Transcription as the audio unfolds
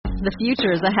The future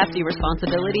is a hefty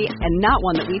responsibility and not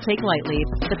one that we take lightly.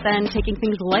 But then taking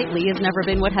things lightly has never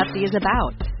been what Hefty is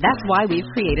about. That's why we've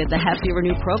created the Hefty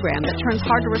Renew program that turns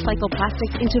hard-to-recycle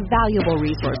plastics into valuable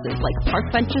resources like park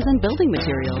benches and building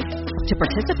materials. To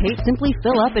participate, simply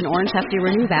fill up an orange Hefty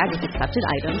Renew bag with accepted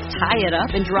items, tie it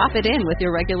up, and drop it in with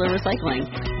your regular recycling.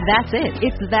 That's it.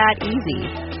 It's that easy.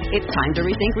 It's time to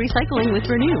rethink recycling with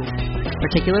Renew.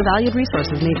 Particular valued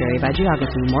resources may vary by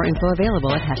geography. More info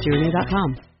available at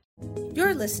heftyrenew.com.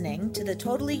 You're listening to the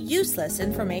Totally Useless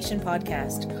Information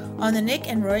Podcast on the Nick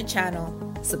and Roy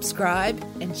channel. Subscribe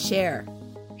and share.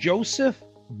 Joseph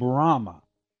Bramah,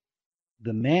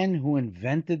 the man who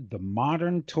invented the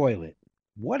modern toilet.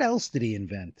 What else did he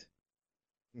invent?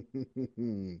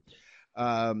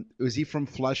 Was he from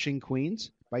Flushing,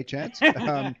 Queens, by chance?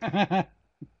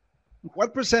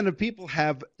 What percent of people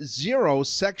have zero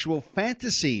sexual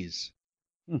fantasies?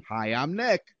 Hi, I'm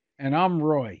Nick. And I'm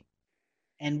Roy.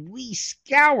 And we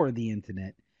scour the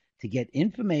internet to get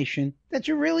information that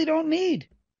you really don't need.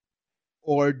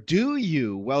 Or do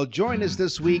you? Well, join us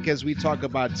this week as we talk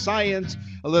about science,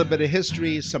 a little bit of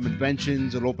history, some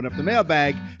inventions, it'll open up the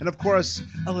mailbag, and of course,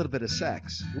 a little bit of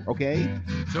sex. Okay?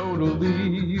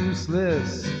 Totally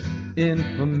useless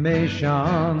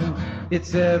information.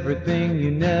 It's everything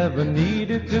you never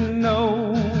needed to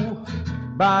know.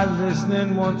 By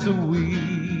listening once a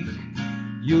week,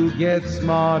 you'll get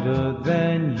smarter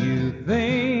than you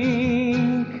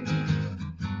think.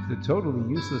 The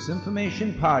Totally Useless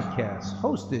Information Podcast,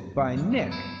 hosted by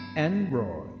Nick and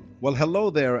Roy. Well, hello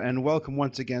there, and welcome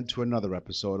once again to another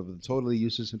episode of the Totally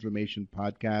Useless Information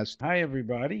Podcast. Hi,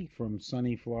 everybody, from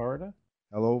sunny Florida.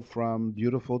 Hello from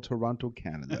beautiful Toronto,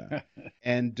 Canada.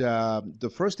 And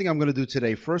the first thing I'm going to do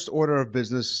today, first order of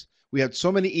business, we had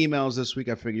so many emails this week,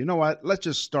 I figured, you know what, let's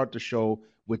just start the show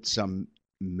with some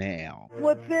mail.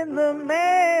 What's in the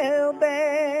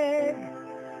mailbag?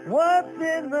 What's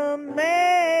in the mail?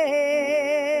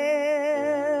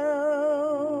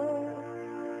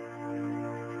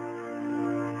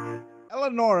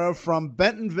 Eleonora from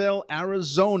Bentonville,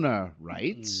 Arizona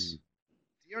writes,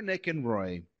 Dear Nick and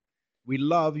Roy, we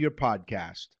love your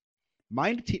podcast.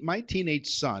 My teenage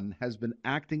son has been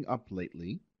acting up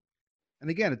lately. And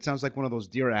again, it sounds like one of those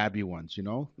Dear Abby ones, you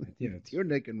know? Yeah. Dear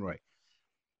Nick and Roy.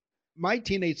 My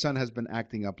teenage son has been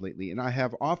acting up lately, and I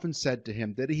have often said to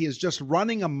him that he is just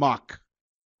running amok.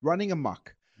 Running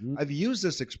amok. Mm-hmm. I've used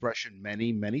this expression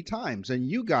many, many times, and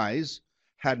you guys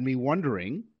had me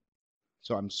wondering,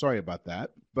 so I'm sorry about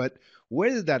that, but where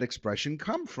did that expression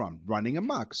come from, running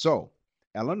amok? So,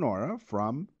 Eleonora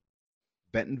from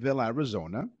Bentonville,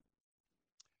 Arizona,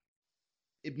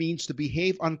 it means to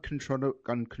behave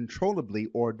uncontrollably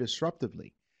or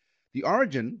disruptively. The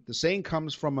origin, the saying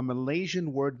comes from a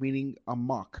Malaysian word meaning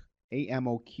amok,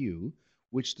 A-M-O-Q,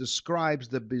 which describes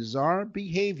the bizarre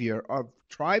behavior of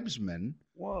tribesmen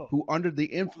who, under the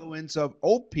influence of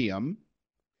opium,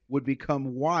 would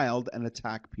become wild and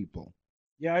attack people.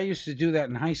 Yeah, I used to do that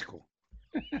in high school.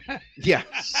 Yeah.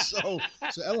 So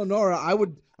Eleonora, I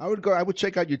would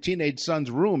check out your teenage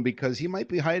son's room because he might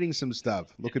be hiding some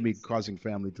stuff. Look at me causing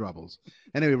family troubles.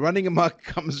 Anyway, running amok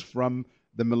comes from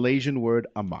the Malaysian word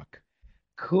amok.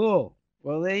 Cool.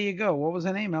 Well, there you go. What was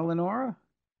her name? Eleonora?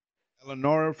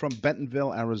 Eleonora from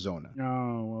Bentonville, Arizona.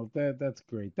 Oh, well, that's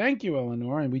great. Thank you,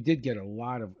 Eleonora. And we did get a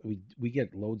lot of, we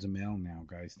get loads of mail now,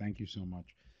 guys. Thank you so much.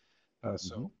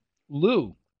 So,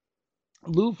 Lou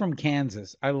from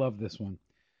Kansas. I love this one.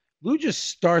 Lou just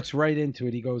starts right into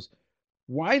it. He goes,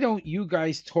 why don't you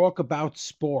guys talk about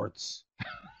sports?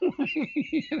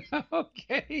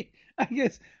 Okay. I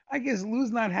guess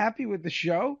Lou's not happy with the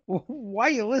show. Why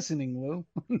are you listening, Lou?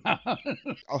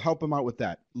 I'll help him out with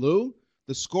that. Lou,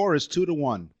 the score is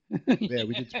 2-1. There,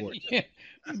 we did sports. Yeah,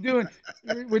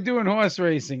 we're doing horse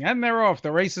racing, and they're off.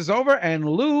 The race is over, and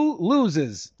Lou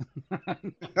loses.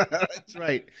 That's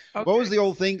right. Okay. What was the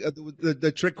old thing?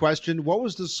 The trick question? What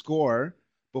was the score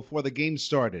before the game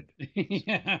started?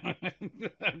 Yeah.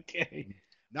 Okay.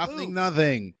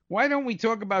 Nothing. Why don't we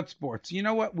talk about sports? You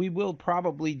know what? We will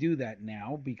probably do that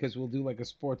now because we'll do like a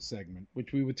sports segment,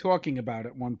 which we were talking about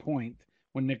at one point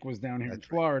when Nick was down here in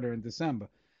Florida in December.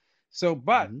 So,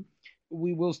 but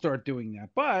we will start doing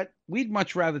that. But we'd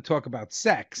much rather talk about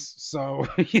sex. So,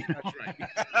 you know, that's right.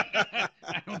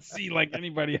 I don't see like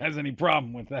anybody has any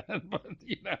problem with that. But,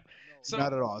 you know. So,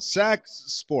 not at all. Sex,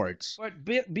 sports. But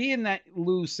being that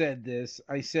Lou said this,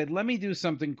 I said, let me do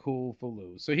something cool for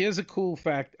Lou. So here's a cool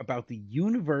fact about the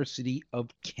University of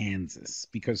Kansas,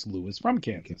 because Lou is from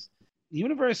Kansas. The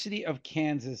University of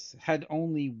Kansas had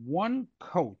only one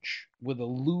coach with a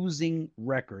losing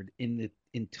record in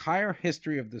entire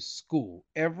history of the school,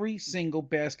 every single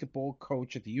basketball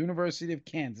coach at the University of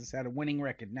Kansas had a winning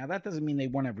record. Now, that doesn't mean they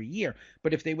won every year,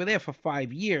 but if they were there for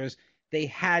 5 years, they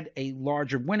had a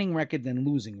larger winning record than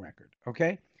losing record,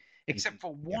 okay? Except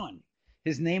for one.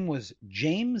 His name was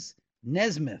James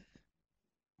Nesmith,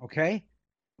 okay?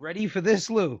 Ready for this,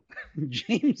 Lou?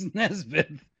 James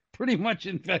Nesmith pretty much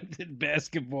invented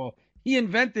basketball. He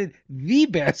invented the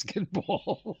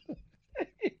basketball.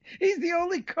 He's the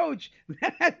only coach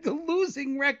that had the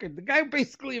losing record. The guy who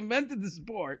basically invented the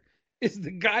sport is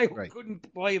the guy who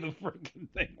couldn't play the freaking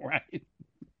thing right.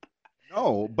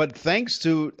 No, but thanks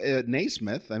to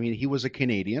Naismith, I mean, he was a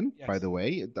Canadian, by the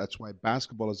way. That's why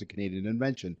basketball is a Canadian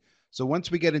invention. So once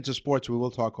we get into sports, we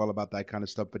will talk all about that kind of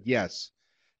stuff. But yes,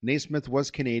 Naismith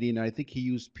was Canadian. And I think he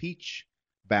used peach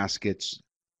baskets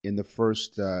in the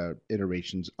first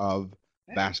iterations of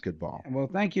basketball. Well,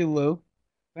 thank you, Lou.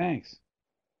 Thanks.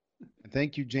 And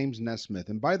thank you, James Nesmith.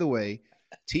 And by the way,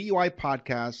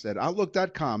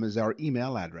 TUIpodcast@outlook.com is our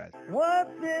email address.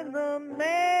 What's in the mail?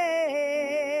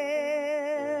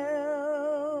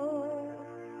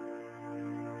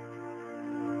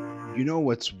 You know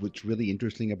what's really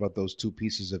interesting about those two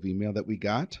pieces of email that we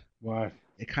got? What?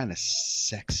 They're kind of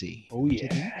sexy. Oh,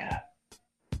 yeah.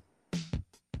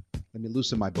 Let me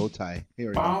loosen my bow tie. Here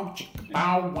we go. Bow, chicka,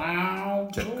 bow, wow.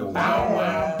 Chicka, bow,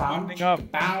 wow. Bow,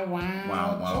 chicka, bow, wow.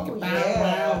 Wow, wow. Chicka, bow,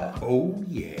 wow. Oh,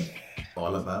 yeah.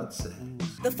 All about sex.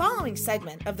 The following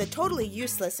segment of the Totally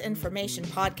Useless Information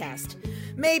podcast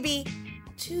may be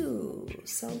too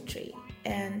sultry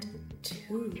and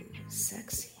too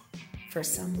sexy for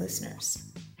some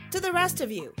listeners. To the rest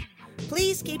of you,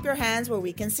 please keep your hands where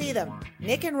we can see them.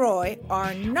 Nick and Roy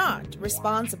are not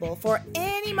responsible for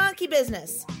any monkey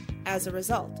business as a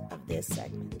result of this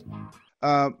segment.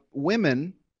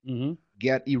 Women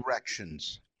get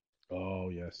erections. Oh,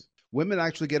 yes. Women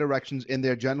actually get erections in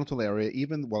their genital area,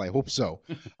 I hope so.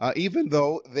 Even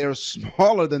though they're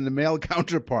smaller than the male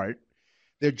counterpart,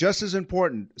 they're just as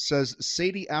important, says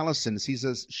Sadie Allison. She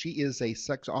says she is a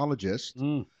sexologist,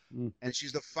 and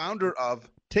she's the founder of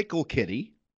Tickle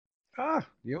Kitty.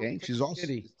 Okay, she's also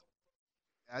Kitty.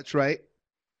 That's right.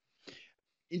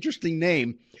 Interesting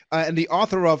name. And the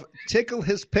author of Tickle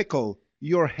His Pickle,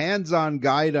 Your Hands-On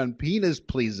Guide on Penis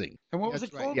Pleasing. And what was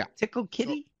it called? Yeah. Tickle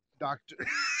Kitty? So, Doctor.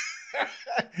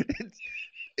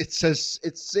 It says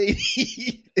it's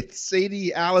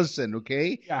Sadie Allison,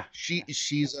 okay? Yeah.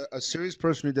 She's a serious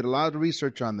person who did a lot of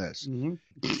research on this.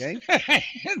 Okay.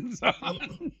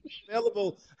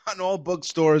 Available on all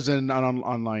bookstores and on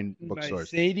online bookstores.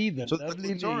 Sadie, the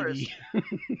lovely lady.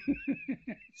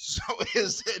 So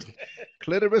is it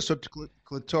clitoris or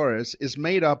clitoris is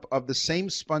made up of the same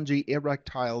spongy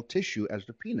erectile tissue as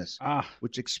the penis,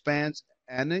 which expands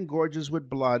and engorges with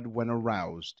blood when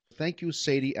aroused. Thank you,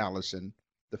 Sadie Allison,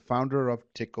 the founder of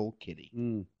Tickle Kitty.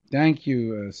 Thank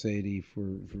you, Sadie,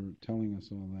 for telling us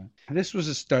all that. This was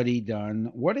a study done.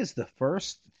 What is the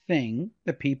first thing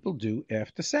that people do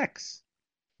after sex?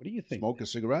 What do you think? Smoke a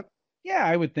cigarette? Yeah,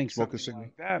 I would think smoke a cigarette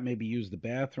like that. Maybe use the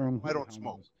bathroom. I don't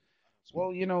smoke.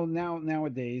 Well, you know,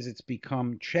 nowadays it's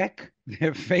become check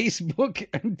their Facebook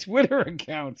and Twitter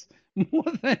accounts. More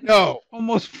than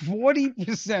almost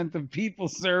 40% of people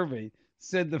surveyed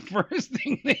said the first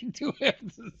thing they do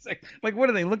after sex. Like, what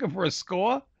are they looking for, a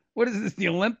score? What is this, the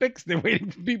Olympics? They're waiting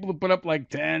for people to put up like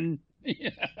 10.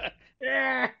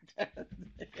 Yeah.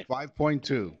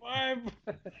 5.2.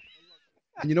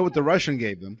 And you know what the Russian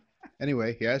gave them?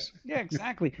 Anyway, yes. Yeah,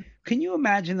 exactly. Can you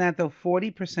imagine that, though?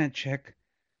 40% check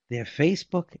their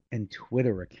Facebook and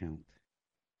Twitter account.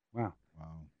 Wow.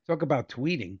 Talk about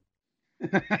tweeting.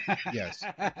 Yes.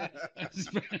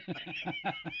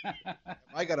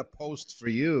 I got a post for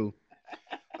you.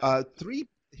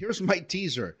 Here's my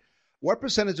teaser. What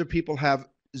percentage of people have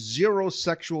zero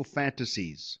sexual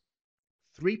fantasies?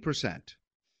 3%.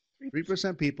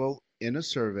 3% people in a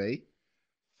survey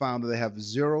found that they have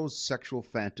zero sexual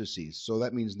fantasies. So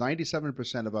that means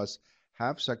 97% of us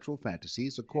have sexual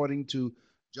fantasies, according to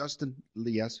Justin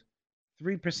Lies.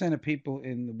 3% of people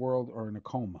in the world are in a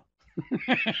coma.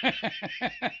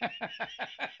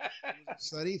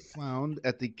 Study found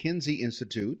at the Kinsey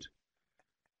Institute,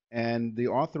 and the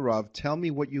author of Tell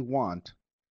Me What You Want,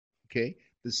 okay,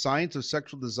 The Science of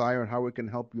Sexual Desire and How It Can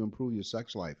Help You Improve Your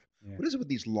Sex Life. Yeah. What is it with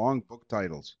these long book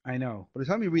titles? I know. By the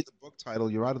time you read the book title,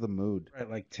 you're out of the mood. Right,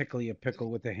 like Tickle Your Pickle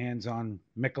with the hands-on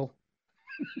mickle.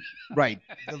 Right.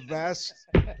 The vast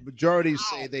majority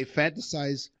say they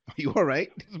fantasize. Are you all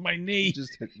right? This is my knee.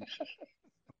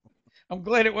 I'm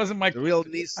glad it wasn't my real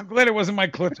niece. I'm glad it wasn't my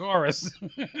clitoris.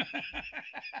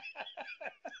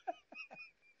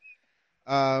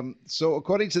 So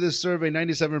according to this survey,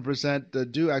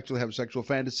 97% do actually have sexual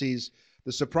fantasies.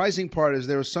 The surprising part is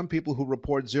there are some people who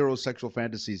report zero sexual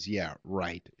fantasies. Yeah,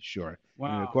 right, sure. Wow.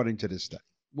 I mean, according to this study.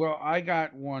 Well, I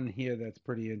got one here that's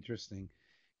pretty interesting.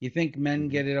 You think men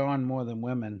get it on more than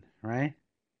women, right?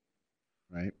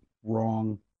 Right.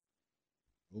 Wrong.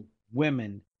 Oh.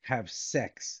 Women have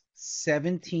sex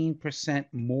 17%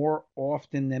 more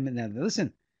often than men. Now,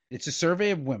 listen, it's a survey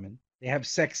of women. They have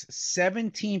sex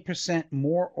 17%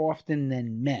 more often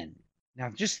than men. Now,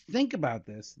 just think about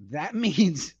this. That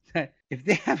means that if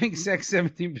they're having sex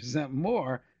 17%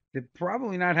 more, they're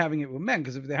probably not having it with men,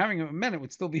 because if they're having it with men, it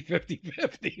would still be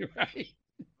 50-50, right?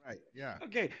 Right, yeah.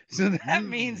 Okay, so that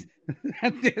means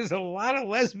that there's a lot of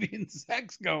lesbian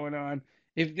sex going on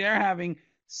if they're having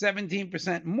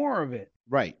 17% more of it.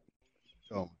 Right.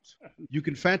 Don't. You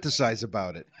can fantasize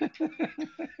about it.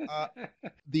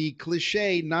 The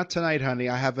cliche, not tonight, honey,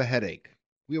 I have a headache.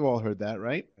 We've all heard that,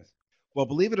 right? Yes. Well,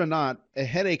 believe it or not, a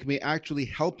headache may actually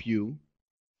help you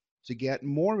to get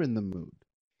more in the mood.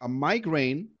 A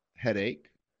migraine headache,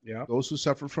 Yeah. those who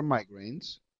suffer from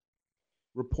migraines,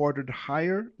 reported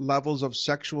higher levels of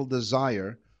sexual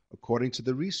desire according to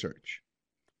the research.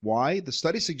 Why? The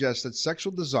study suggests that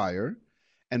sexual desire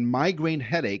and migraine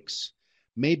headaches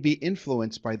may be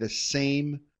influenced by the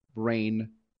same brain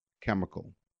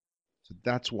chemical. So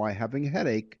that's why having a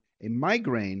headache, a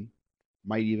migraine,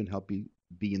 might even help you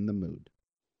be in the mood.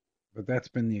 But that's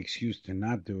been the excuse to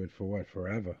not do it for what,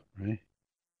 forever, right?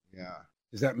 Yeah.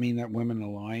 Does that mean that women are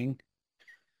lying?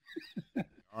 All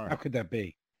How right. could that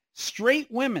be? Straight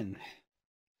women.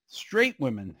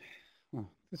 Oh,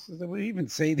 this is we even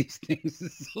say these things.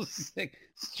 This is so sick.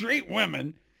 Straight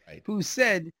women Right. who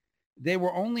said they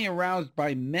were only aroused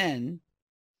by men.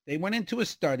 They went into a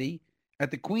study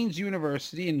at the Queen's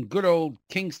University in good old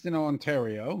Kingston,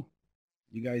 Ontario.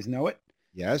 You guys know it?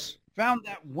 Yes. Found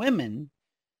that women,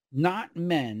 not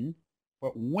men,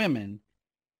 but women,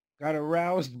 got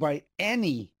aroused by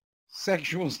any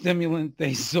sexual stimulant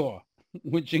they saw,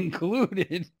 which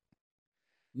included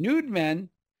nude men,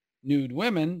 nude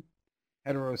women,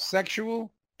 heterosexual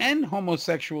and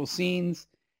homosexual scenes,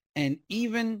 and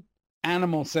even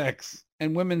animal sex.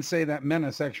 And women say that men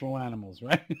are sexual animals,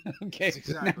 right? Okay.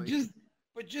 Exactly.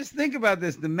 Now just think about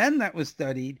this. The men that was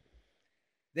studied,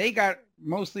 they got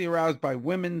mostly aroused by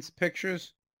women's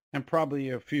pictures and probably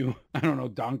a few, I don't know,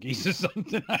 donkeys or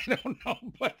something. I don't know,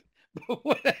 but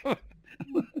whatever.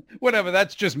 Whatever,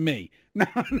 that's just me. No,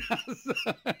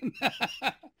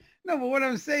 but what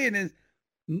I'm saying is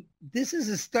this is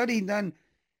a study done,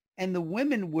 and the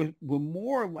women were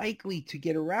more likely to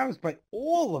get aroused by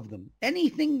all of them.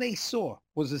 Anything they saw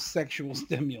was a sexual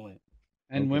stimulant.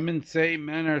 And Okay. women say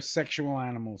men are sexual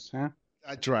animals, huh?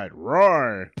 That's right.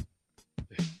 Roar.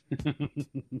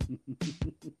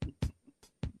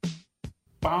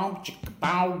 Boom, chicka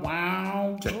bow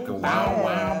wow, chicka wow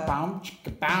wow, boom,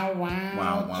 chicka bow wow,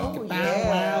 wow wow, chicka bow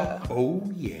wow.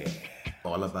 Oh yeah,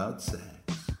 all about sex.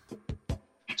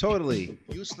 Totally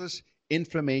useless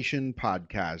information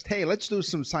podcast. Hey, let's do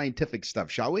some scientific stuff,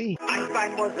 shall we?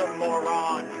 Einstein was a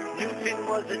moron. Newton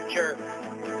was a jerk.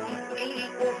 E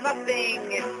equals nothing.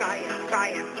 It's science,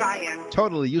 science, science.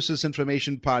 Totally useless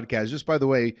information podcast. Just by the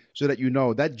way, so that you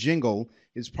know, that jingle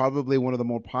is probably one of the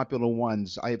more popular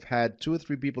ones. I've had 2 or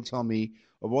 3 people tell me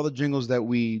of all the jingles that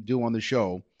we do on the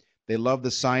show, they love the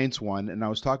science one. And I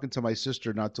was talking to my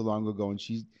sister not too long ago, and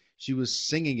she was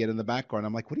singing it in the background.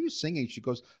 I'm like, what are you singing? She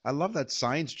goes, I love that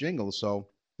science jingle. So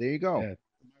there you go. Yeah.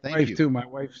 Thank Wife you. too. My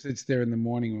wife sits there in the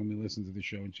morning when we listen to the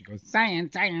show, and she goes,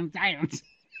 "Science, science, science."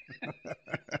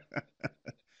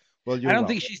 Well, you're I don't welcome.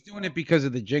 think she's doing it because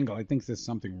of the jingle. I think there's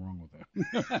something wrong with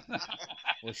her.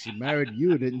 Well, she married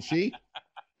you, didn't she?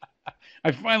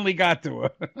 I finally got to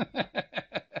her.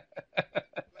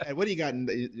 And what do you got,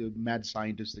 you mad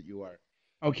scientist that you are?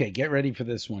 Okay, get ready for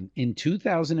this one. In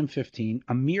 2015,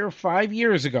 a mere 5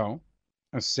 years ago,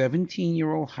 a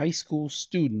 17-year-old high school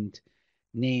student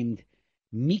named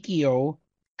Mikio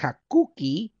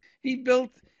Kakuki, he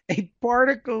built a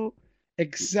particle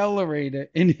accelerator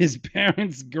in his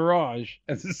parents' garage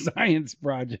as a science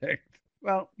project.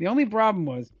 Well, the only problem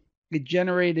was it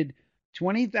generated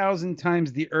 20,000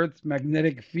 times the Earth's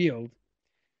magnetic field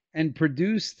and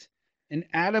produced an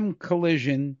atom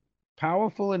collision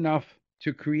powerful enough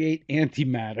to create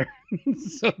antimatter.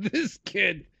 So this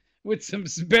kid, with some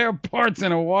spare parts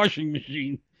and a washing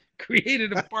machine,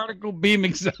 created a particle beam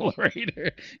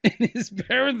accelerator in his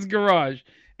parents' garage.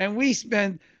 And we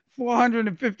spent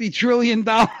 $450 trillion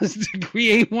to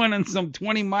create one on some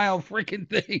 20-mile freaking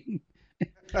thing.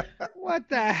 What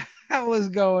the hell is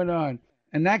going on?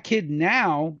 And that kid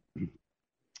now,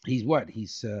 he's what?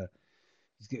 He's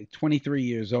He's 23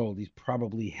 years old. He's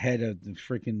probably head of the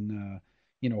freaking,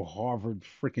 Harvard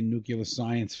freaking nuclear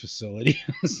science facility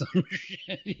or some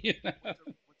shit.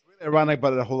 What's really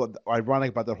ironic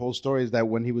about that whole story is that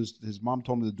when his mom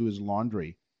told him to do his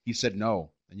laundry, he said no,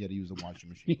 and yet he used the washing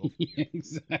machine. Yeah,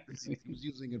 exactly. He was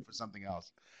using it for something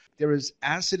else. There is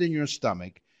acid in your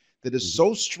stomach that is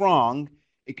so strong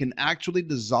it can actually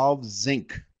dissolve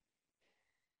zinc.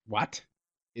 What?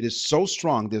 It is so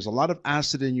strong. There's a lot of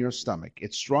acid in your stomach.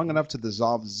 It's strong enough to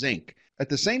dissolve zinc. At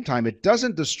the same time, it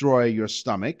doesn't destroy your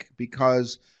stomach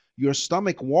because your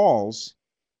stomach walls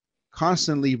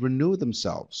constantly renew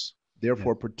themselves,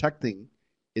 therefore protecting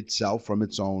itself from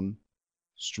its own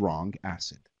strong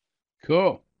acid.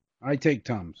 Cool. I take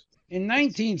Tums. In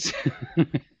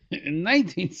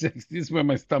 1960, this is where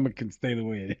my stomach can stay the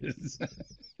way it is. You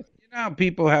know how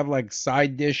people have like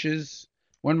side dishes?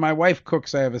 When my wife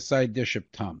cooks, I have a side dish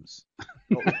of Tums.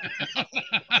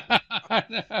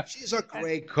 She's a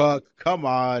great cook. Come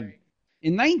on.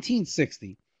 In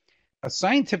 1960, a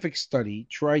scientific study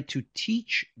tried to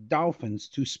teach dolphins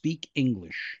to speak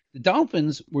English. The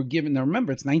dolphins were given, now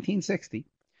remember, it's 1960,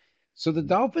 so the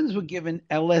dolphins were given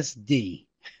LSD,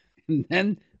 and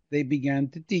then they began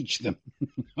to teach them.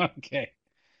 Okay.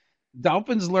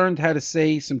 Dolphins learned how to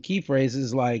say some key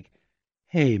phrases like,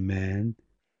 "Hey, man,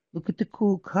 look at the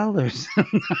cool colors."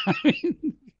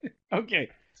 Okay.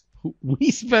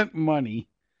 We spent money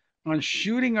on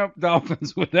shooting up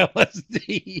dolphins with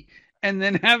LSD and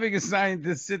then having a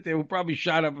scientist sit there who probably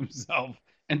shot up himself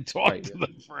and talk to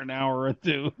them for an hour or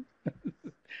two.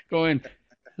 Going,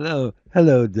 hello,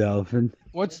 dolphin.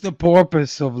 What's the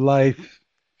purpose of life?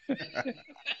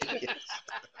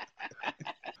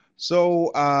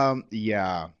 So,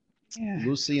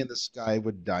 Lucy in the Sky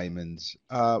with Diamonds.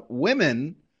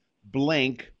 Women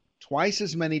blink twice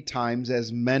as many times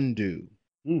as men do.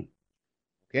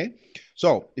 Okay?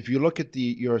 So, if you look at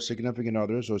your significant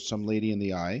others or some lady in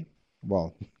the eye,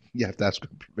 well, you have to ask her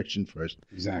permission first.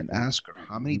 Exactly. And ask her,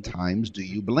 how many times do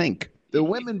you blink? The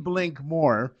women blink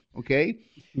more, okay?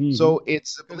 Mm-hmm. So,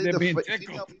 it's... They're being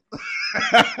tickled.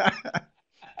 Can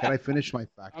I finish my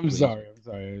fact? I'm sorry.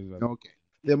 Okay.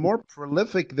 They're more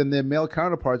prolific than their male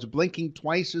counterparts, blinking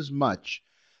twice as much.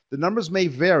 The numbers may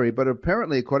vary, but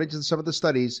apparently, according to some of the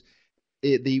studies,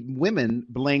 the women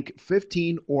blink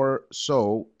 15 or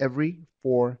so every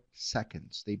 4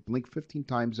 seconds. They blink 15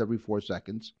 times every 4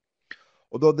 seconds.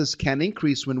 Although this can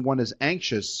increase when one is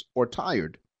anxious or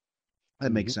tired.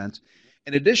 That makes sense.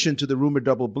 In addition to the rumored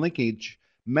double blinkage,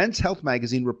 Men's Health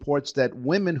magazine reports that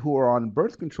women who are on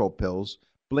birth control pills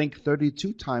blink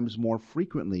 32 times more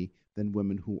frequently than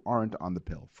women who aren't on the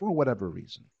pill, for whatever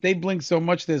reason. They blink so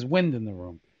much there's wind in the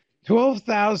room.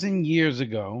 12,000 years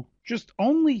ago, just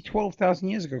only 12,000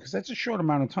 years ago, because that's a short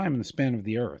amount of time in the span of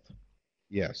the Earth.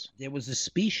 Yes. There was a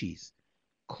species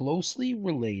closely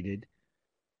related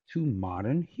to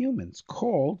modern humans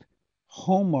called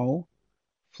Homo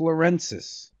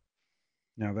florensis.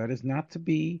 Now, that is not to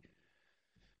be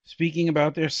speaking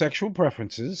about their sexual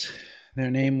preferences.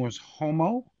 Their name was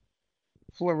Homo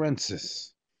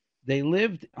florensis. They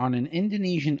lived on an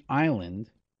Indonesian island,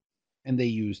 and they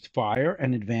used fire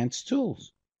and advanced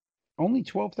tools. Only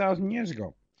 12,000 years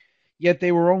ago. Yet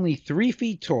they were only 3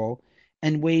 feet tall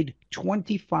and weighed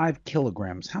 25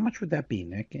 kilograms. How much would that be,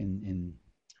 Nick?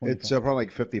 It's probably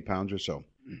like 50 pounds or so.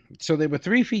 So they were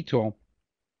 3 feet tall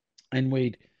and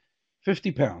weighed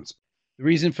 50 pounds. The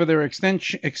reason for their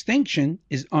extinction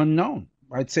is unknown.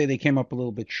 I'd say they came up a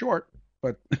little bit short,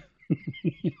 but they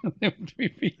were 3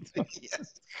 feet tall.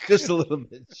 Yes, just a little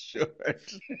bit short.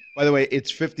 By the way,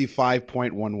 it's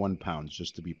 55.11 pounds,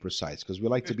 just to be precise, because we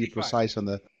like 55. To be precise on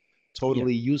the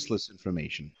totally useless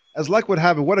information. As luck would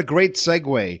have it, what a great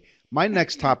segue. My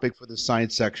next topic for the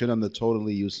science section on the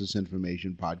Totally Useless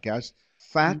Information podcast,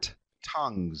 fat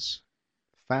tongues.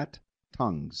 Fat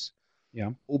tongues.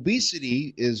 Yeah.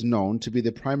 Obesity is known to be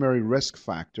the primary risk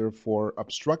factor for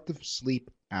obstructive sleep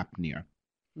apnea.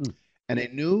 And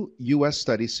a new U.S.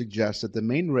 study suggests that the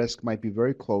main risk might be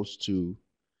very close to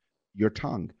your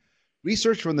tongue.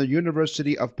 Research from the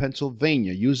University of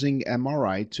Pennsylvania using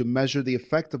MRI to measure the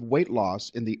effect of weight loss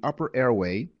in the upper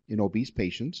airway in obese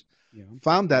patients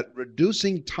found that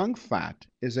reducing tongue fat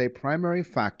is a primary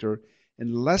factor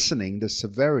in lessening the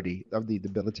severity of the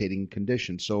debilitating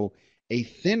condition. So a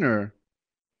thinner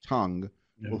tongue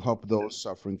will help those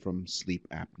suffering from sleep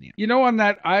apnea. You know, on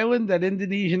that island, that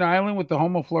Indonesian island with the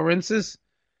Homo florensis,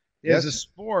 there's a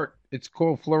sport. It's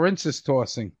called florensis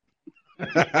tossing.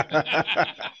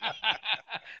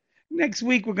 Next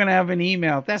week, we're going to have an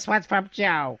email. That's what's from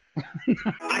Joe.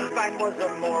 Einstein was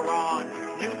a moron.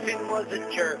 Newton was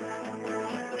a jerk.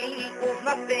 8 equals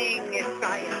nothing. It's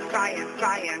science, science,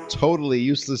 science. Totally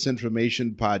Useless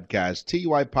Information Podcast.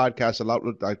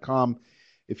 TUIPodcast@outlook.com.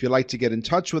 If you'd like to get in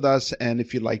touch with us and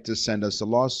if you'd like to send us a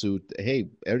lawsuit, hey,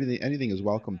 anything is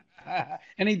welcome.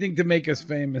 Anything to make us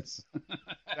famous.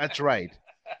 That's right.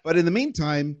 But in the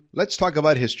meantime, let's talk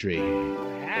about history.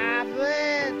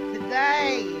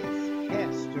 Today is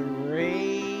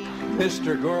history.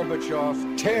 Mr.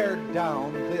 Gorbachev, tear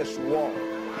down this wall.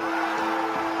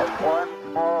 One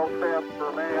small step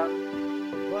for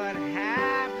man. What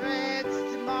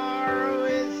happens tomorrow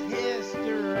is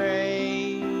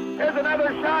history. Here's another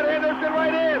shot. Henderson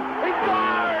right in. He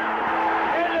scores!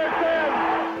 Henderson!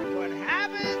 What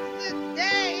happens the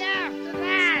day after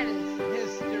that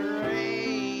is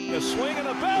history. The swing and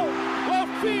a belt,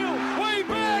 left field, way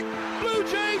back. Blue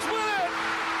Jays win it.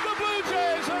 The Blue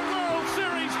Jays are World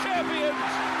Series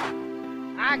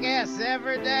champions. I guess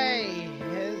every day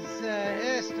is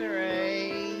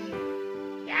history.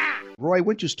 Yeah. Roy,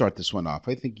 why don't you start this one off?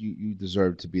 I think you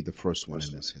deserve to be the first one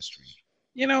in this history.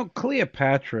 You know,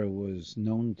 Cleopatra was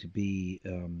known to be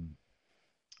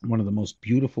one of the most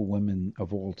beautiful women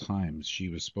of all times. She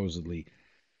was supposedly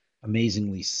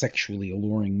amazingly sexually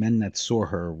alluring. Men that saw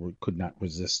her could not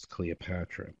resist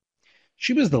Cleopatra.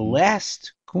 She was the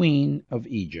last queen of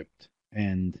Egypt.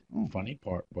 And the funny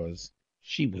part was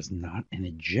she was not an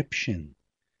Egyptian.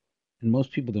 And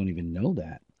most people don't even know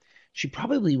that. She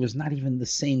probably was not even the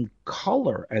same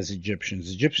color as Egyptians.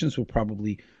 Egyptians were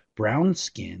probably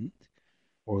brown-skinned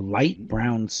or light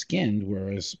brown-skinned,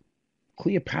 whereas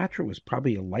Cleopatra was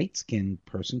probably a light-skinned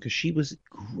person because she was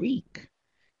Greek.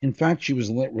 In fact, she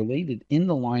was related in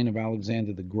the line of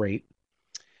Alexander the Great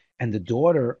and the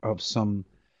daughter of some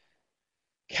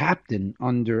captain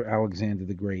under Alexander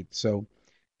the Great. So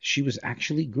she was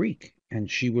actually Greek, and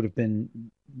she would have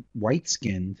been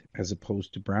white-skinned as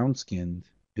opposed to brown-skinned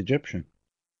Egyptian.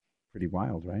 Pretty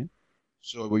wild, right?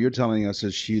 So what you're telling us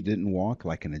is she didn't walk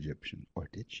like an Egyptian, or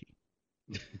did she?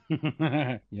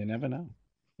 You never know.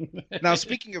 Now,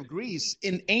 speaking of Greece,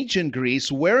 in ancient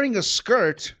Greece, wearing a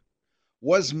skirt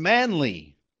was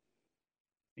manly.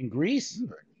 In Greece?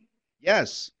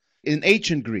 Yes, in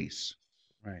ancient Greece.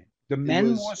 Right. The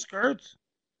men wore skirts?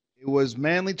 It was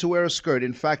manly to wear a skirt.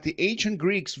 In fact, the ancient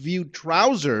Greeks viewed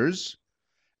trousers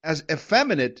as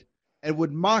effeminate and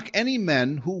would mock any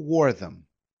men who wore them.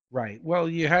 Right. Well,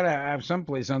 you had to have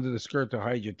someplace under the skirt to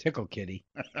hide your tickle kitty.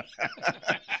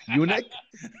 Eunuch?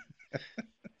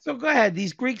 So go ahead.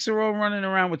 These Greeks are all running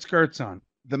around with skirts on.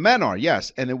 The men are,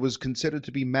 yes, and it was considered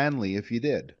to be manly if you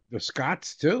did. The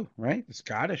Scots, too, right? The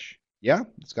Scottish. Yeah,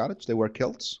 the Scottish, they wear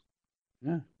kilts.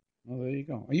 Yeah. Well, there you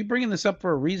go. Are you bringing this up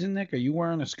for a reason, Nick? Are you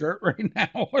wearing a skirt right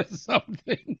now or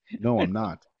something? No, I'm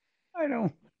not. I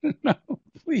don't know.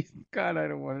 Please, God, I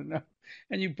don't want to know.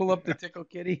 And you pull up the tickle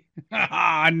kitty?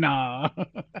 No.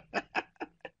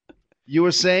 You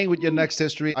were saying with your next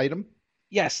history item?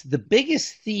 Yes, the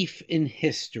biggest thief in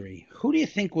history. Who do you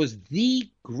think was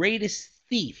the greatest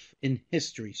thief in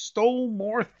history? Stole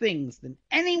more things than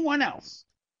anyone else?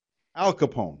 Al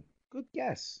Capone. Good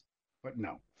guess, but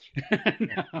no.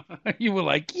 No. You were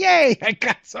like, yay, I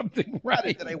got something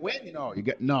right. Did I win? You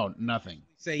get no, nothing.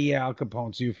 Say, yeah, Al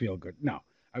Capone, so you feel good. No,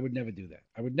 I would never do that.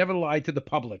 I would never lie to the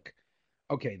public.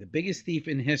 Okay, the biggest thief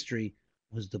in history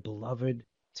was the beloved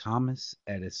Thomas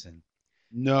Edison.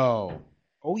 No.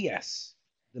 Oh, yes.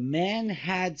 The man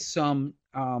had some,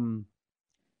 I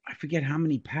forget how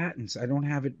many patents. I don't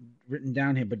have it written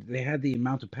down here, but they had the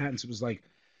amount of patents. It was like...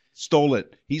 Stole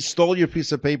it. He stole your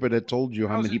piece of paper that told you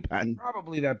how many patents.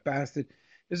 Probably that bastard.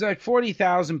 There's like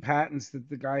 40,000 patents that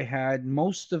the guy had.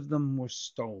 Most of them were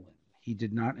stolen. He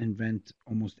did not invent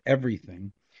almost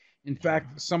everything. In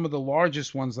fact, some of the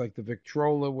largest ones, like the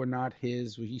Victrola, were not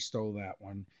his. He stole that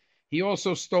one. He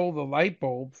also stole the light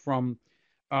bulb from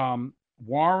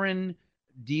Warren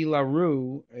de la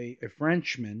Rue, a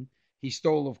Frenchman. He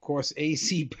stole, of course,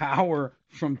 AC power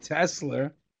from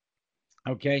Tesla.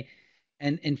 Okay.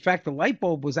 And in fact, the light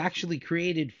bulb was actually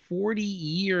created 40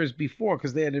 years before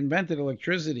because they had invented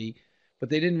electricity, but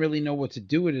they didn't really know what to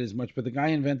do with it as much. But the guy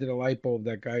invented a light bulb.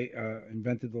 That guy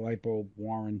invented the light bulb,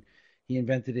 Warren. He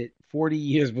invented it 40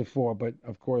 years before. But,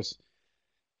 of course,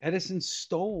 Edison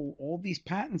stole all these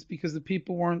patents because the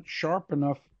people weren't sharp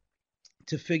enough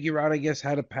to figure out, I guess,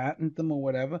 how to patent them or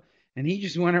whatever. And he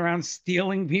just went around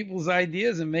stealing people's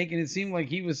ideas and making it seem like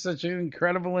he was such an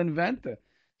incredible inventor.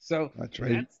 So that's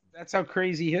right. That's how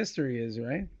crazy history is,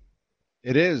 right?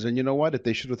 It is. And you know what? If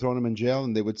they should have thrown him in jail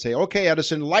and they would say, okay,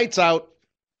 Edison, lights out.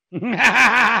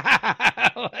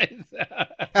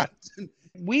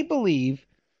 We believe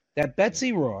that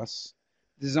Betsy Ross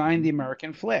designed the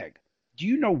American flag. Do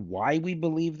you know why we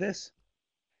believe this?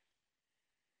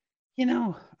 You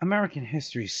know, American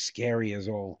history is scary as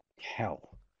all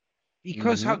hell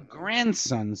because her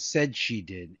grandson said she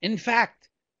did. In fact,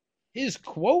 his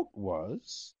quote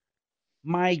was,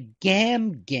 "My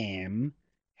gam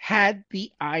had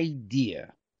the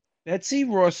idea." Betsy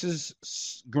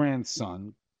Ross's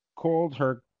grandson called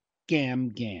her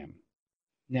gam.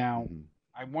 Now,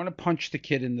 I want to punch the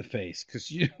kid in the face because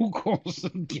who calls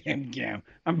him gam?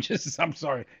 I'm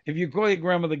sorry. If you call your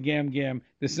grandmother gam,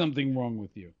 there's something wrong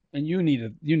with you, and you need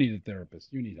a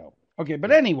therapist. You need help. Okay,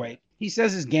 but anyway, he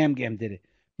says his gam did it.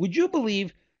 Would you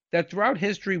believe that throughout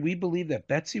history we believe that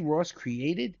Betsy Ross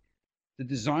created the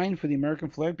design for the American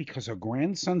flag because her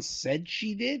grandson said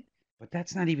she did? But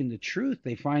that's not even the truth.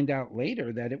 They find out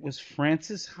later that it was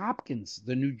Francis Hopkins,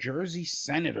 the New Jersey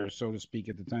senator, so to speak.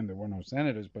 At the time, there were no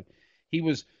senators, but he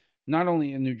was not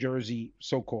only a New Jersey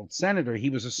so-called senator, he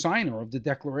was a signer of the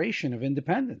Declaration of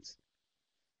Independence.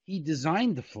 He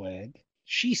designed the flag.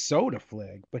 She sewed a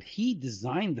flag, but he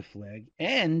designed the flag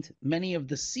and many of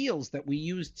the seals that we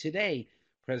use today,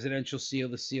 presidential seal,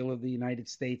 the seal of the United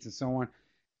States, and so on.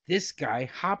 This guy,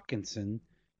 Hopkinson,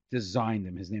 designed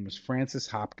them. His name was Francis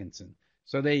Hopkinson.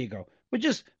 So there you go.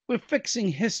 We're fixing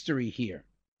history here.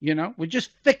 You know, we're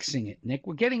just fixing it, Nick.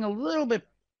 We're getting a little bit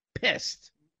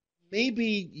pissed.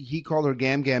 Maybe he called her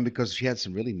gam because she had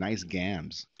some really nice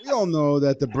gams. We all know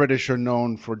that the British are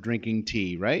known for drinking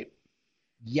tea, right?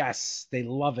 Yes, they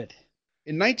love it.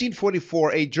 In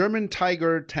 1944, a German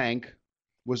Tiger tank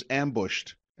was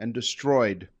ambushed and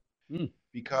destroyed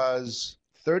because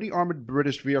 30 armored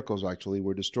British vehicles actually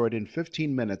were destroyed in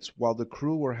 15 minutes while the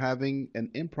crew were having an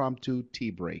impromptu tea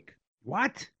break.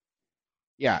 What?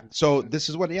 Yeah, so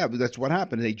that's what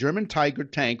happened. A German Tiger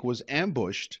tank was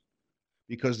ambushed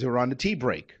because they were on a tea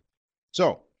break.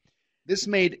 So this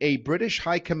made a British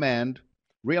high command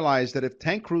realize that if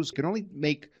tank crews could only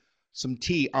make some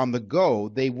tea on the go,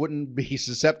 they wouldn't be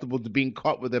susceptible to being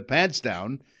caught with their pants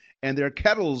down and their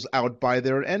kettles out by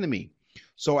their enemy.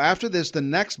 So after this, the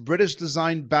next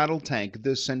British-designed battle tank,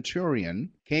 the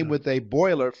Centurion, came with a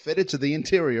boiler fitted to the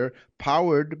interior,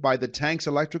 powered by the tank's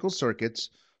electrical circuits,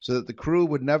 so that the crew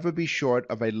would never be short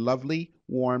of a lovely,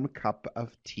 warm cup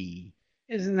of tea.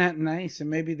 Isn't that nice? And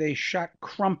maybe they shot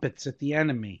crumpets at the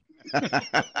enemy.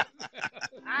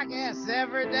 I guess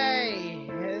every day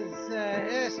is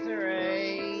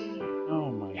history.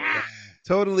 Oh, my God.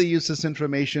 Totally Useless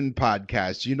Information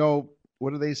Podcast. You know,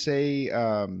 what do they say?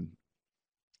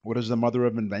 What is the mother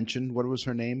of invention? What was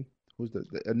her name? Who's the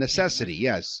necessity?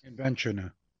 Yes,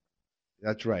 Inventioner.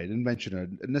 That's right, inventioner.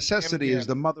 Necessity is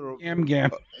the mother of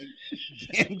Gam.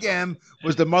 Gam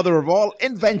was the mother of all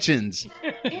inventions.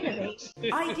 Innovate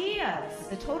ideas.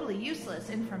 The Totally Useless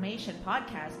Information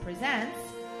Podcast presents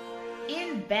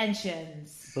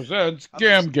Inventions. Presents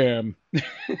Gam. Gam.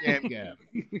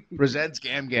 Presents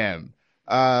Gam.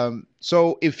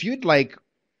 So if you'd like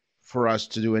for us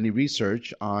to do any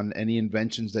research on any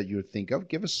inventions that you think of,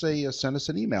 send us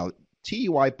an email,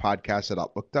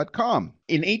 tuipodcast@outlook.com.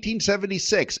 In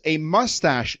 1876, a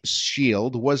mustache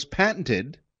shield was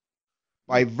patented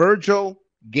by Virgil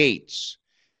Gates.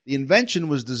 The invention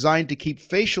was designed to keep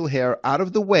facial hair out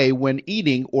of the way when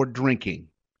eating or drinking.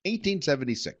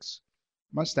 1876.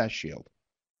 Mustache shield.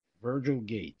 Virgil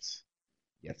Gates.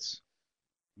 Yes.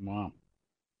 Wow.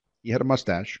 He had a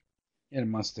mustache. He had a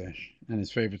mustache, and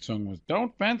his favorite song was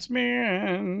 "Don't Fence Me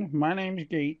In, My Name's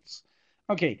Gates."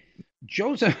 Okay,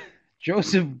 Joseph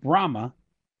Bramah.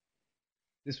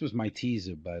 This was my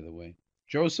teaser, by the way.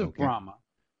 Joseph Bramah,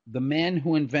 the man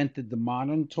who invented the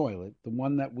modern toilet, the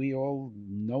one that we all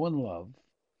know and love,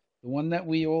 the one that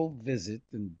we all visit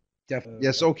and definitely.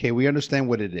 Yes, okay, we understand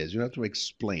what it is. You don't have to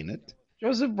explain it.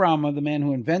 Joseph Bramah, the man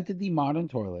who invented the modern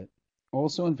toilet,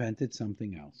 also invented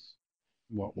something else.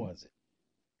 What was it?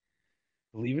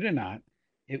 Believe it or not,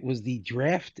 it was the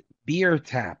draft beer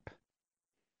tap.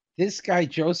 This guy,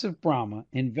 Joseph Bramah,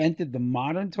 invented the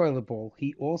modern toilet bowl.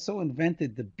 He also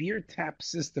invented the beer tap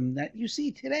system that you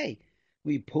see today,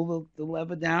 where you pull the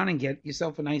lever down and get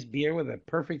yourself a nice beer with a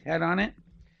perfect head on it.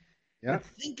 Yeah. But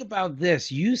think about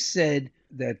this. You said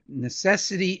that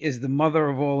necessity is the mother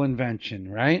of all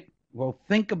invention, right? Well,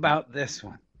 think about this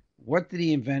one. What did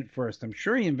he invent first? I'm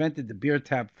sure he invented the beer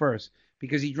tap first,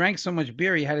 because he drank so much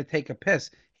beer he had to take a piss.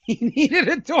 He needed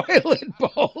a toilet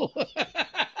bowl.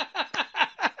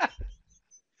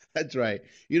 That's right.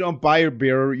 You don't buy your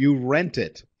beer, you rent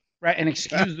it. Right, and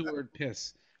excuse the word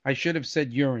piss. I should have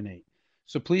said urinate.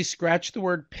 So please scratch the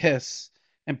word piss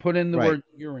and put in the word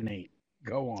urinate.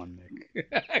 Go on, Nick.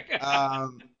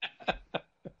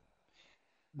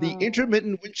 The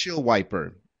intermittent windshield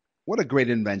wiper. What a great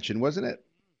invention, wasn't it?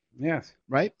 Yes.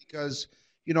 Right? Because,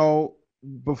 you know,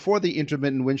 before the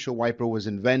intermittent windshield wiper was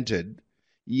invented,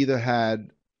 you either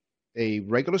had a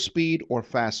regular speed or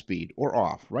fast speed or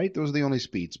off, right? Those are the only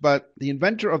speeds. But the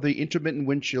inventor of the intermittent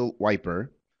windshield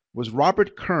wiper was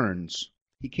Robert Kearns.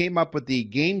 He came up with the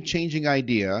game-changing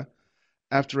idea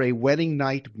after a wedding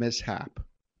night mishap.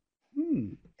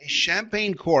 A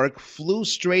champagne cork flew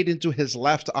straight into his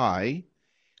left eye,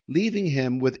 leaving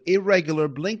him with irregular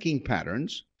blinking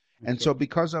patterns. And so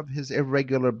because of his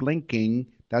irregular blinking,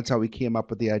 that's how he came up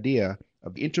with the idea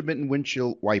of the intermittent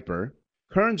windshield wiper.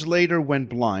 Kearns later went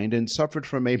blind and suffered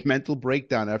from a mental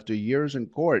breakdown after years in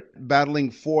court,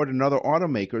 battling Ford and other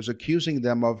automakers, accusing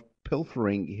them of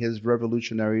pilfering his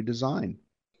revolutionary design.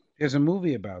 There's a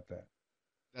movie about that.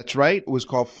 That's right. It was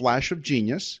called Flash of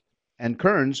Genius, and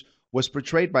Kearns was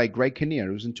portrayed by Greg Kinnear.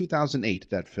 It was in 2008,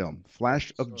 that film,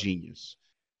 Flash of Genius.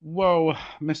 Whoa,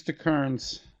 Mr.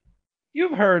 Kearns.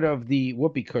 You've heard of the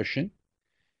whoopee cushion,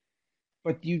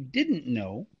 but you didn't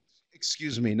know.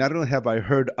 Excuse me, not only have I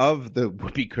heard of the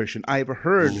whoopee cushion, I have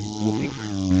heard whoopee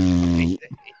cushion.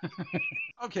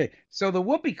 Okay, so the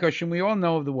whoopee cushion, we all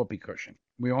know of the whoopee cushion.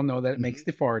 We all know that it makes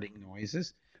the farting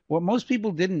noises. What most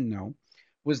people didn't know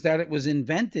was that it was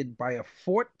invented by a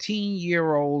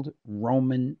 14-year-old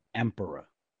Roman emperor.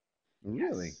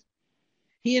 Really? Yes.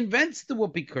 He invents the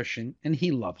whoopee cushion, and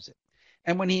he loves it.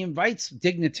 And when he invites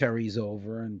dignitaries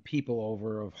over and people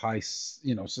over of high,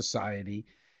 society,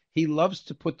 he loves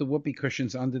to put the whoopee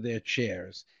cushions under their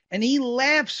chairs. And he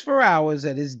laughs for hours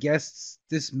at his guests'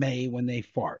 dismay when they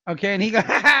fart. Okay, and he goes,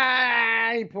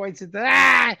 ha! He points at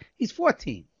the, he's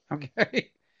 14. Okay,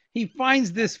 he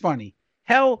finds this funny.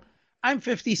 Hell, I'm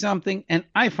 50-something, and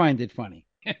I find it funny.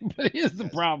 But here's the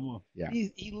problem. Yeah.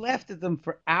 He laughed at them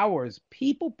for hours.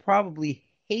 People probably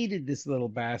hated this little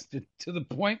bastard to the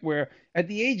point where at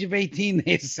the age of 18,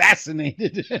 they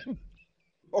assassinated him.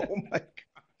 Oh, my God.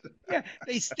 Yeah,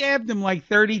 they stabbed him like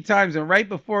 30 times, and right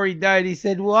before he died, he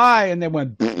said, why? And they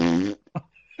went,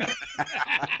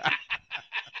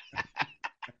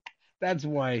 that's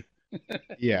why.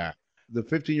 Yeah. The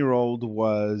 15-year-old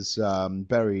was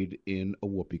buried in a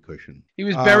whoopee cushion. He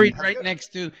was buried right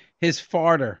next to his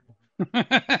farter.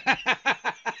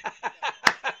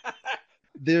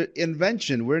 The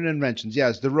invention, we're in inventions,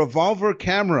 yes. The revolver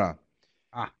camera.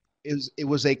 It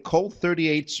was a Colt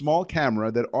 38 small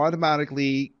camera that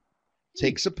automatically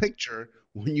takes a picture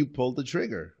when you pull the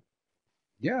trigger.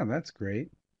 Yeah, that's great.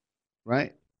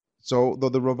 Right? So, though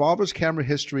the revolver's camera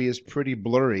history is pretty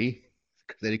blurry,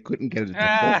 because they couldn't get it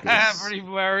to focus. Pretty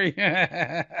blurry.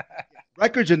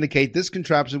 Records indicate this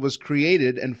contraption was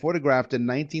created and photographed in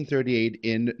 1938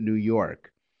 in New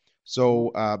York.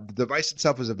 So the device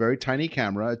itself is a very tiny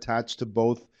camera attached to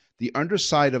both the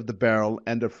underside of the barrel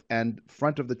and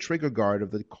front of the trigger guard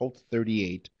of the Colt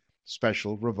 38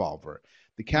 special revolver.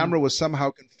 The camera was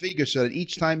somehow configured so that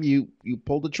each time you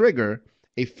pulled the trigger,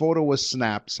 a photo was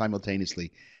snapped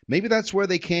simultaneously. Maybe that's where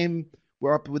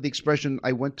we're up with the expression,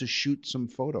 I went to shoot some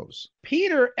photos.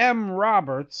 Peter M.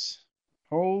 Roberts,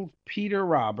 old Peter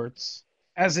Roberts,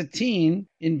 as a teen,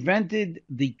 invented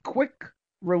the quick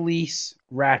release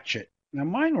ratchet. Now,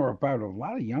 mine were about a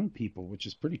lot of young people, which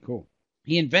is pretty cool.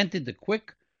 He invented the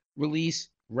quick release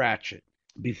ratchet.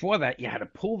 Before that, you had to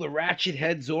pull the ratchet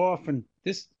heads off, and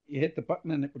you hit the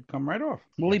button and it would come right off.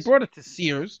 Well, yes. He brought it to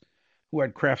Sears, who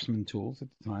had Craftsman tools at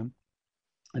the time.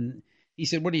 And he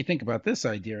said, what do you think about this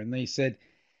idea? And they said,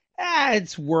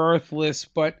 it's worthless,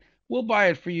 but we'll buy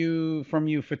it from you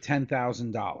for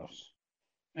 $10,000.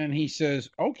 And he says,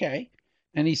 okay.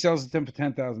 And he sells it to them for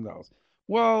 $10,000.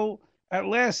 Well, at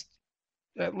last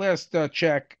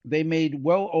check, they made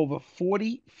well over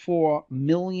 $44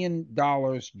 million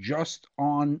just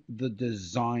on the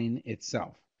design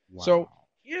itself. Wow. So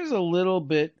here's a little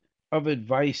bit of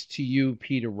advice to you,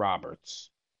 Peter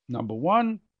Roberts. Number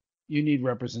one, you need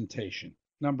representation.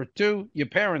 Number two, your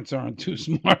parents aren't too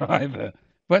smart either.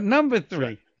 But number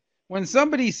three, when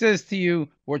somebody says to you,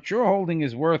 what you're holding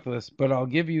is worthless, but I'll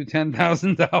give you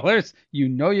 $10,000, you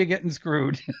know you're getting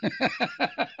screwed.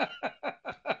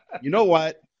 You know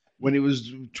what? When he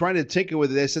was trying to tinker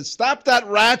with it, they said, stop that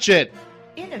ratchet.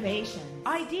 Innovation,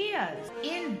 ideas,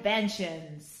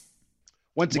 inventions.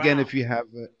 Once again, if you have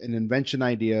an invention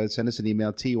idea, send us an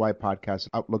email,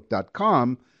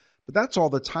 tuypodcast@outlook.com. But that's all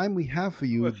the time we have for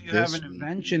you. Well, if you have an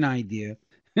invention idea,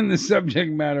 in the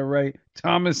subject matter, right?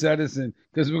 Thomas Edison,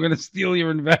 because we're going to steal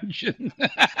your invention.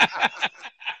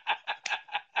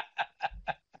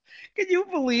 Can you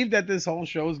believe that this whole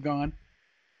show's gone?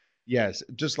 Yes,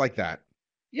 just like that.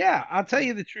 Yeah, I'll tell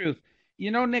you the truth.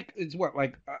 You know, Nick, it's what,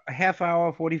 like a half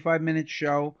hour, 45-minute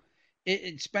show.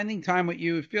 It's spending time with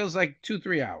you. It feels like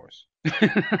 2-3 hours.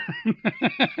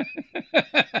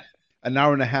 an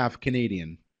hour and a half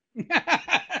Canadian.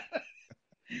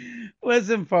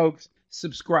 Listen, folks,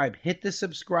 subscribe. Hit the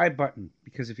subscribe button,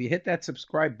 because if you hit that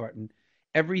subscribe button,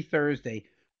 every Thursday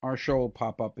our show will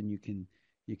pop up and you can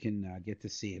get to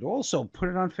see it. Also, put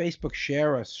it on Facebook.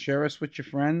 Share us with your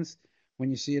friends. When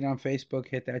you see it on Facebook,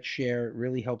 hit that share. It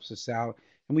really helps us out,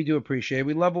 and we do appreciate it.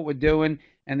 We love what we're doing,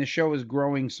 and the show is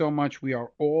growing so much. We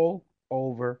are all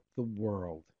over the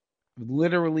world.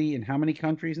 Literally in how many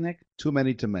countries, Nick? Too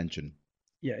many to mention.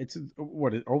 Yeah, it's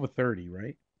over 30,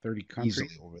 right? 30 countries.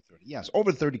 Easily over 30. Yes,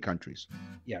 over 30 countries.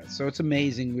 Yeah, so it's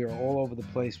amazing. We are all over the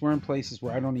place. We're in places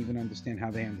where I don't even understand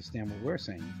how they understand what we're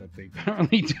saying, but they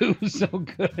apparently do so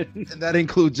good. And that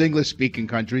includes English-speaking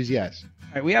countries, yes.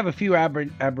 All right, we have a few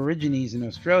Aborigines in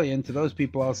Australia, and to those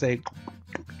people I'll say...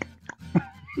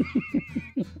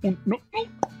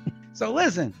 So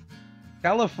listen,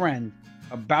 tell a friend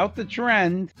about the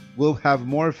trend. We'll have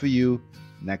more for you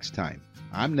next time.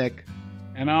 I'm Nick.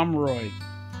 And I'm Roy.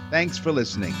 Thanks for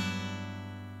listening.